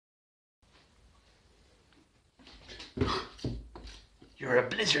You're a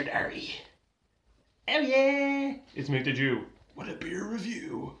blizzard, Harry. Oh yeah! It's Mick the Jew. What a beer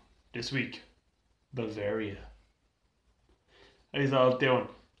review. This week, Bavaria. How you all doing?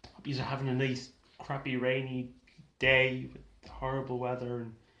 Hope you are having a nice, crappy, rainy day with horrible weather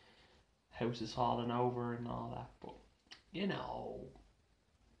and houses falling over and all that. But, you know,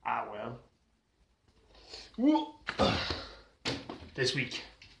 well. Whoa. This week,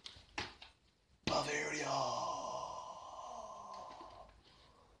 Bavaria.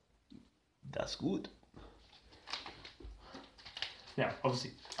 That's good. Now,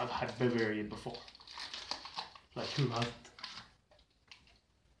 obviously, I've had Bavaria before. Like, who hasn't?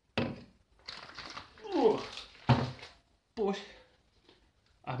 But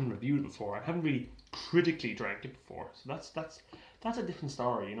I haven't reviewed it before. I haven't really critically drank it before. So that's a different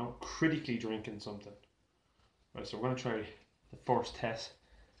story, you know, critically drinking something. Right, so we're gonna try the first test,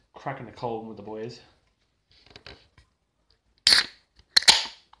 cracking the cold with the boys.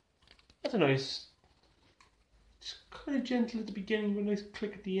 That's a nice, just kind of gentle at the beginning, but a nice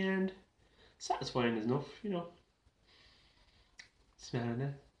click at the end. Satisfying enough, you know. Smelling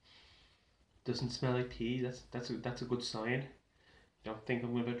it. Doesn't smell like pee. That's a good sign. You don't think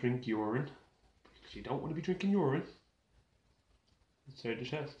I'm going to drink urine, because you don't want to be drinking urine. Let's try the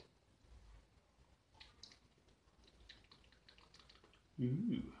test.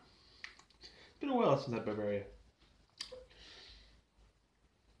 Ooh. It's been a while since I had Bavaria.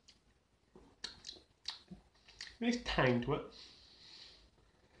 Nice tang to it.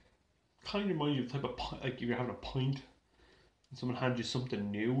 Kind of reminds you of the type of, like if you're having a pint and someone hands you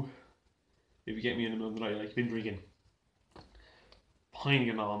something new. If you get me in the middle of the night, like you've been drinking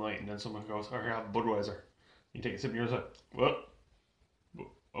Heineken all night, and then someone goes, "Oh, here, have a Budweiser." You take a sip, and you're like, "What?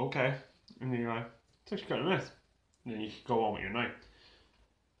 Okay." And then you're like, "It's actually kind of nice." And then you go on with your night.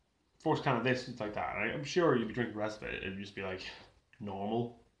 First can of this, it's like that. I'm sure you'd be drinking the rest of it. It'd just be like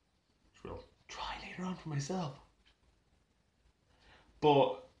normal, which we'll try later on for myself.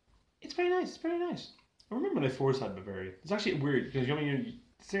 But it's very nice. It's very nice. I remember when I first had Bavaria. It's actually weird because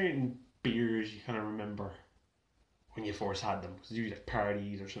certain beers you kind of remember when you first had them, because usually like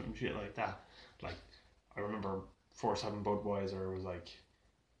parties or something shit like that. Like I remember first having Budweiser was like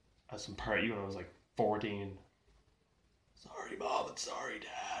at some party when I was like 14. Sorry mom and sorry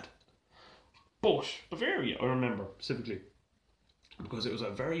dad. But Bavaria I remember specifically because it was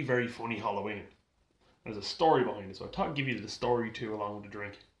a very, very funny Halloween. There's a story behind it, so I thought I'd give you the story too along with the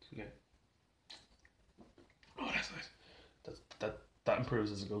drink. Okay. Oh, that's nice. That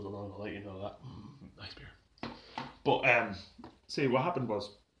improves as it goes along. I'll let you know that. Nice beer. But see, what happened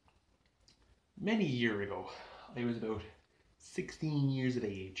was many years ago, I was about 16 years of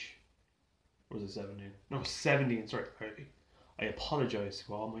age. Or was it 17? No, 17. Sorry, I apologise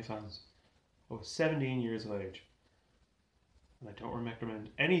to all my fans. I was 17 years of age. And I don't recommend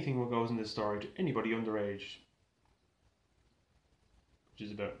anything that goes in this story to anybody underage, which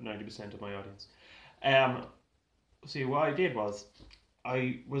is about 90% of my audience. See, what I did was,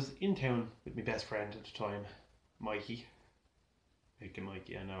 I was in town with my best friend at the time, Mikey.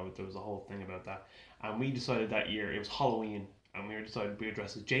 Mikey, I know there was a whole thing about that. And we decided that year, it was Halloween, and we decided we would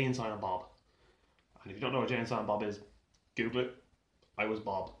dress as Jay and Silent Bob. And if you don't know what Jay and Silent Bob is, Google it. I was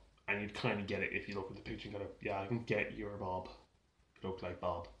Bob. And you'd kind of get it if you look at the picture and kind of, yeah, I can get you're Bob. You look like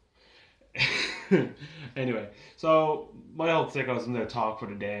Bob. Anyway, so my old sick, I was in there talk for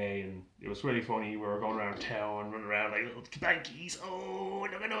the day, and it was really funny. We were going around town, running around like little bankies. Oh,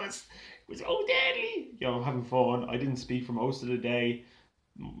 look at us! It was so deadly. You know, having fun. I didn't speak for most of the day.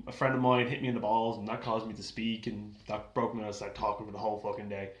 A friend of mine hit me in the balls, and that caused me to speak, and that broke me. I started talking for the whole fucking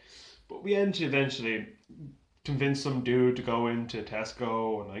day. But we eventually convinced some dude to go into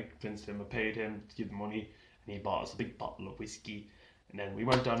Tesco, and I convinced him. I paid him to give him money, and he bought us a big bottle of whiskey. And then we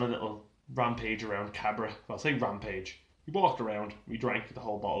went on a little rampage around Cabra. Well, I'll say rampage. We walked around. We drank the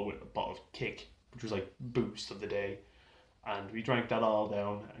whole bottle with a bottle of Kick, which was like boost of the day. And we drank that all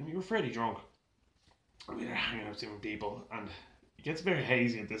down, and we were fairly drunk. We were hanging out with different people, and it gets very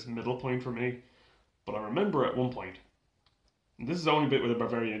hazy at this middle point for me. But I remember at one point, and this is the only bit with the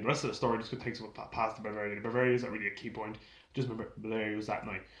Bavarian. The rest of the story just takes past the Bavarian. The Bavarian isn't really a key point. Just remember Bavaria was that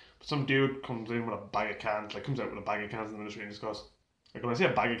night. But some dude comes in with a bag of cans, like comes out with a bag of cans in the middle of the street and just goes, like when I say a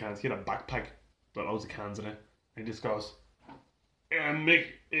bag of cans, he had a backpack with loads of cans in it. And he just goes, "Yeah, Mick,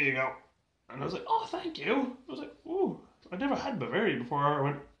 here you go." And I was like, "Oh, thank you." I was like, "Ooh, I'd never had Bavaria before." I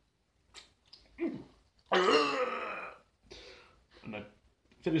went, and I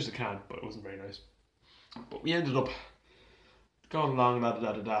finished the can, but it wasn't very nice. But we ended up going along, da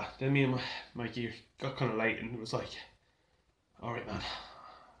da da da. Then me and Mikey got kind of late, and it was like, "All right, man,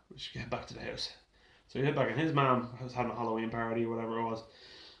 we should get back to the house." So he hid back, and his mum was having a Halloween party or whatever it was,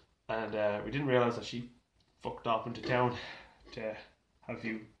 and we didn't realise that she fucked off into town to have a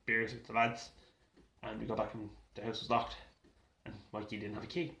few beers with the lads, and we got back and the house was locked, and Mikey didn't have a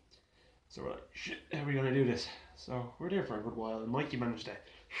key. So we're like, shit, how are we going to do this? So we're there for a good while, and Mikey managed to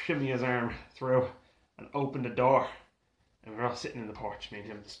shimmy his arm through and open the door. And we were all sitting in the porch, me and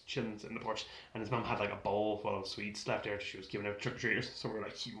him chilling in the porch. And his mum had like a bowl full of sweets left there she was giving out trick-or-treaters. So we were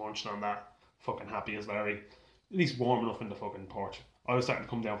like, keep munching on that. Fucking happy as Larry. At least warm enough in the fucking porch. I was starting to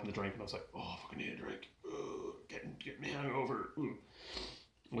come down from the drink and I was like, oh, I fucking need a drink. Getting me hangover. It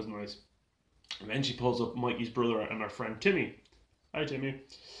wasn't nice. And then she pulls up Mikey's brother and our friend Timmy. Hi, Timmy.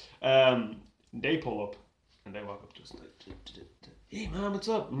 They pull up and they walk up to us and like, hey, man, what's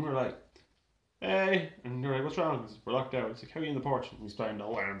up? And we're like, hey, and they're like, what's wrong? We're locked out. It's like, how are you in the porch? And he's playing the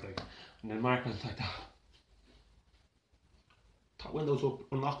whole arm thing. And then Mark was like, that window's up,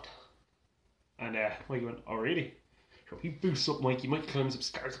 unlocked. And Mikey went, oh really? So he boosts up Mikey. Mikey climbs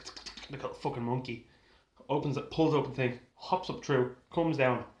upstairs like a fucking monkey. Opens it, pulls open the thing, hops up through, comes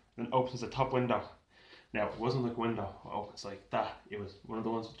down, and opens the top window. Now, it wasn't like a window, it opens like that. It was one of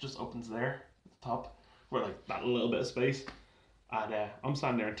the ones that just opens there at the top, where like that little bit of space. And I'm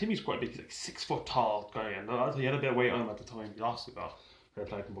standing there, and Timmy's quite big. He's like 6 foot tall guy, and he had a bit of weight on him at the time. He lost it, though. Fair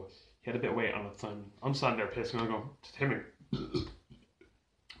play to him, but he had a bit of weight on at the time. I'm standing there pissing, and I go to Timmy,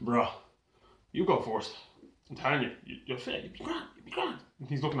 bruh, you go first. I'm telling you, you're fit. You'll be grand. You'll be grand. And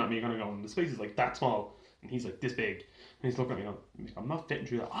he's looking at me, kind of going, the space is like that small, and he's like this big. And he's looking at me, going, I'm not fitting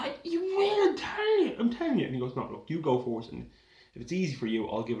through that. You will. I'm telling you. I'm telling you. And he goes, no, look, you go first, and if it's easy for you,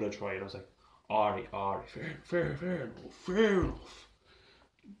 I'll give it a try. And I was like, Ari, fair enough.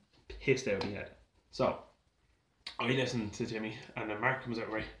 Pissed out of my head. So, I listened to Timmy, and then Mark comes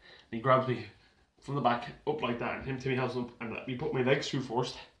out right, and he grabs me from the back, up like that, and Timmy helps him, and we put my legs through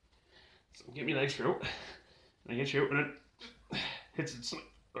first. So, get my legs through, and I get you out, and it hits it,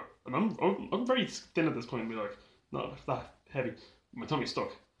 and I'm very thin at this point, be like, not that heavy. My tummy's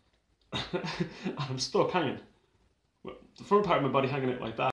stuck. I'm stuck hanging. The front part of my body hanging out like that.